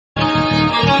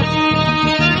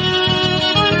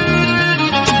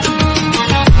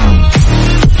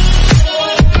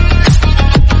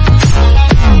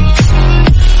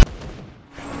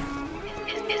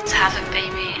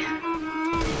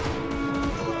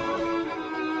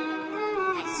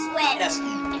us.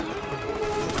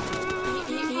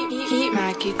 Heat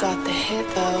Mac, you got the hit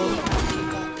though.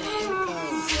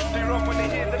 They run when they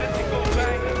hear that the thing goes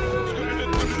bang.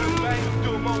 Bang,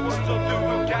 do my ones or do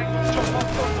a gang. Jump up,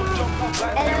 jump up,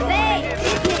 bang. Elevate!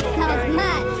 This mix sounds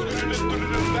mad.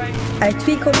 I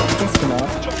tweak on this one.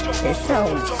 It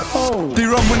sounds cold. They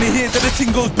run when they hear that the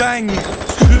thing goes bang.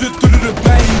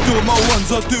 Bang, do my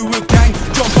ones or do a gang.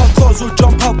 Jump up cars or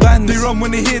jump up bands. They run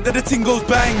when they hear that the thing goes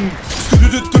bang.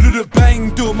 Bang,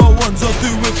 do my ones or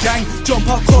do a gang. Jump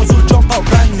up cars or jump up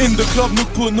bands. In the club,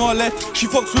 look på nalet. She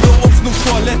fucks with the ops, no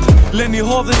toilet. Lenny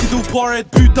Harvey, they do parret.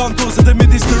 Boot down doors at the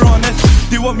Mediterranean.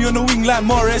 They want me on the wing like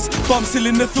Morris, but I'm still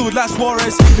in the field like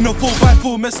Suarez. In a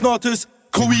 4x4 Mesnatus.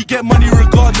 Can we get money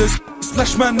regardless?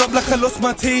 Splash man up like I lost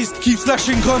my taste. Keep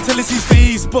slashing, can't tell it's his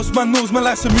face. Boss man knows my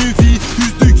life's a movie.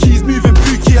 Who's dookies, moving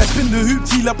pookie. I spin the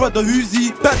hoopty like brother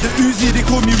Uzi. Back the Uzi, they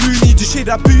call me Rooney. Just shade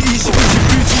that booty, she thinks she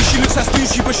booty. She looks like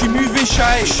Stooshy, but she moving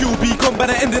shy. She'll be gone by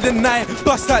the end of the night.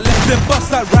 Bust that left, then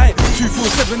bust that right.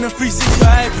 247 and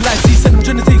 365. Like she said, I'm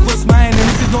trying to take what's mine. And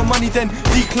if it's not money, then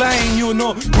decline. You're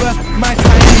not worth my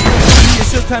time.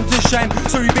 It's your time to shine.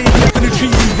 Sorry baby, I'm gonna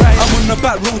treat you right. I'm on the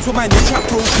back road to mind your trap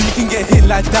road, so you can get hit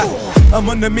like that. I'm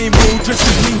on the main road, dressed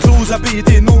in clean clothes. I bet you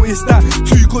didn't notice that.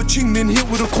 Two got chinged and hit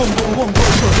with a combo. One got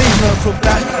shot, they learn from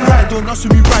that. Ride on us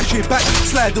and we ride straight back.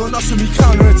 Slide on us and we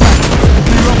counter attack.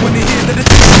 We run when they hear that the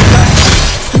thing is bang.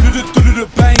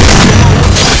 Bang,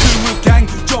 do a gang.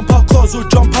 Jump out cars or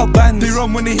jump out bands. They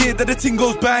run when they hear that the thing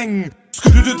goes bang.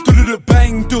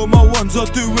 Bang, do my ones or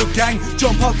do a gang.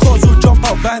 Jump out cars or jump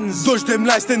out bands. Dodge them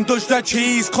lights, then dodge that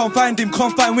chase. Can't find him,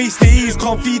 can't find where he stays.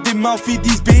 Can't feed him, I'll feed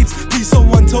these babes. Please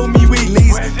someone tell me where he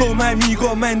lays. Don't mind me, you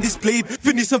got a man displayed.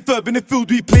 Finish and third in the field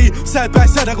we play. Side by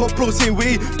side, I got bros same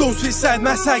way. Don't switch side,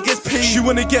 my side gets paid. She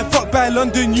wanna get fucked by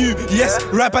London U. Yes,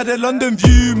 right by the London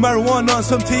View. Marijuana on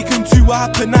some taken two. What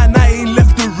happened that night, ain't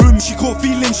left the room. She caught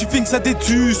feeling, she thinks I did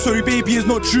too. Sorry baby, it's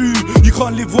not true. You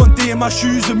can't live one day in my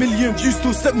shoes. A million views,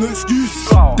 still step, no excuse.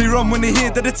 They run when they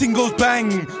hear that the thing goes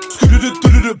bang.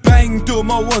 Bang, do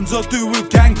my ones or do a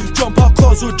gang. Jump out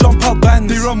cars or jump out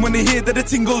bands. They run when they hear that the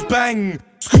thing goes bang.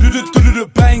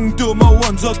 Bang, do my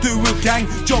ones or do a gang.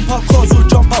 Jump out cars or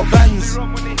jump out bands.